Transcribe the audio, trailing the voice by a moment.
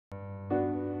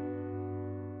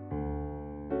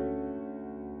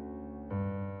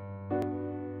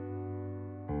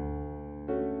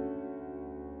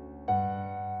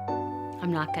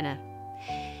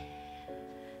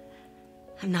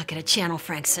I'm not gonna channel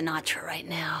Frank Sinatra right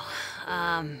now.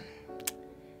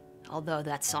 Although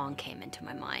that song came into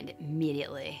my mind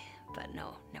immediately, but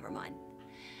no, never mind.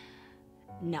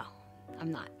 No,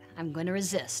 I'm not. I'm gonna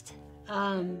resist.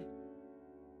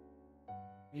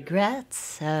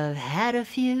 Regrets, I've had a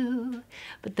few,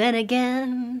 but then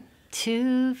again,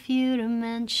 too few to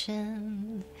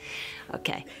mention.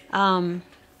 Okay.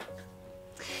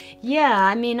 Yeah,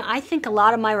 I mean, I think a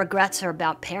lot of my regrets are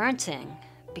about parenting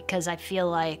because I feel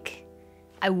like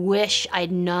I wish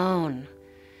I'd known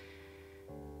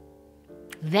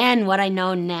then what I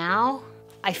know now.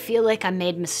 I feel like I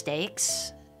made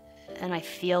mistakes, and I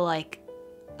feel like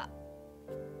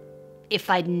if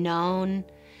I'd known,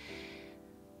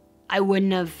 I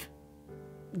wouldn't have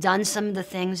done some of the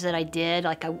things that I did.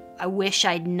 Like, I wish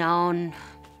I'd known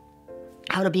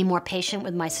how to be more patient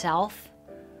with myself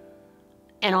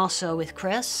and also with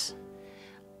Chris.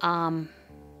 I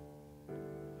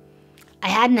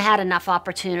hadn't had enough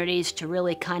opportunities to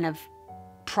really kind of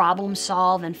problem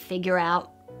solve and figure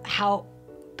out how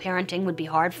parenting would be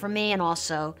hard for me, and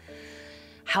also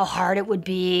how hard it would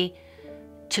be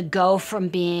to go from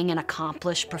being an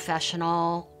accomplished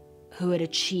professional who had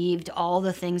achieved all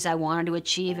the things I wanted to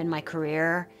achieve in my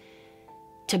career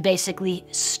to basically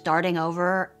starting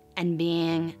over and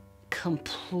being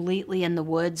completely in the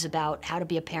woods about how to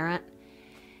be a parent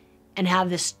and have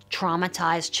this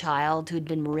traumatized child who'd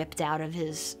been ripped out of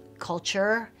his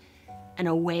culture and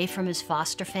away from his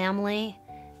foster family.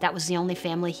 That was the only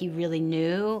family he really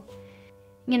knew.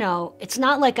 You know, it's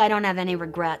not like I don't have any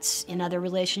regrets in other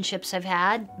relationships I've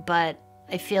had, but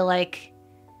I feel like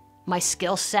my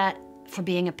skill set for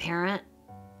being a parent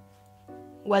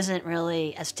wasn't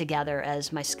really as together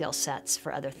as my skill sets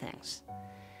for other things.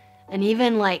 And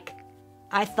even like,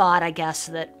 I thought, I guess,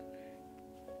 that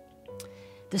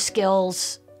the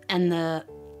skills and the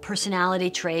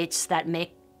personality traits that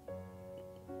make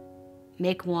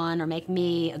one or make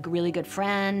me a really good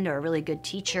friend or a really good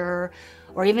teacher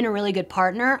or even a really good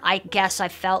partner, I guess I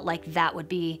felt like that would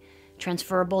be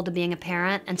transferable to being a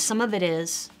parent. And some of it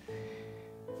is,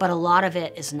 but a lot of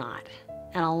it is not.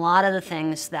 And a lot of the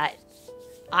things that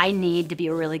I need to be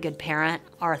a really good parent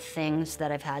are things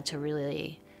that I've had to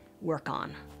really work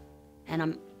on.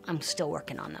 And I'm still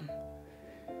working on them.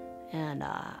 And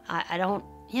I don't,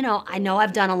 you know, I know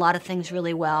I've done a lot of things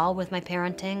really well with my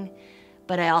parenting,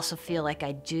 but I also feel like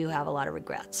I do have a lot of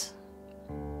regrets.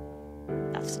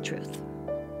 That's the truth.